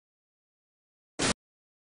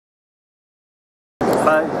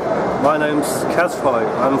Hi, my name's Castroy.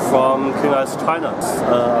 I'm from KNX Cina,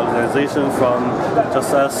 an organization from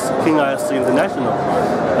just as KNX International.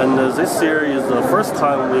 And this year is the first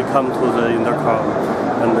time we come to the Intercom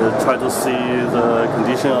and try to see the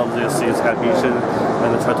condition of this exhibition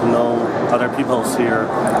and try to know other people's here.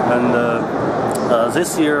 And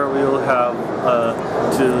this year we will have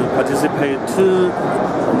to participate two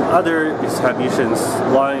other exhibitions.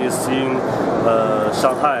 One is in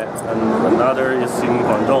Shanghai and another is in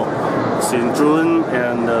Guangdong. It's in June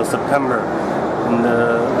and September.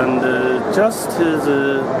 And just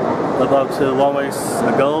about 1 week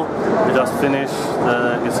ago, we just finished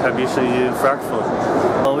the exhibition in Frankfurt.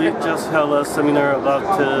 We just have a seminar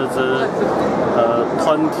about the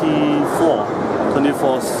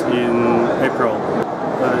 24th in April.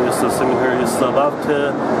 The seminar is about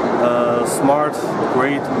smart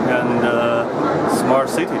grid and smart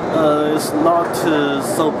city. It's not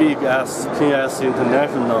so big as KNX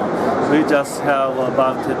International. We just have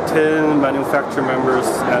about 10 manufacturer members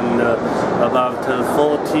and about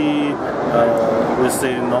 40 we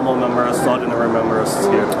say normal members, ordinary members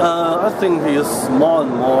here. I think it's more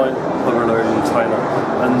and more popular in China,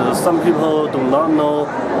 and some people do not know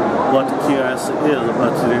what KNX is,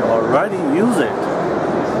 but they already use it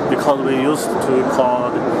because we used to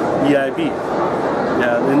call it EIB.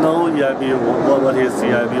 Yeah, they know EIB, what is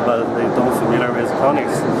EIB, but they don't familiar with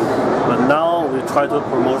KNX. But now we try to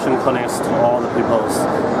promotion KNX to all the peoples,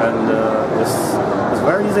 and it's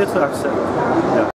very easy to accept. Yeah.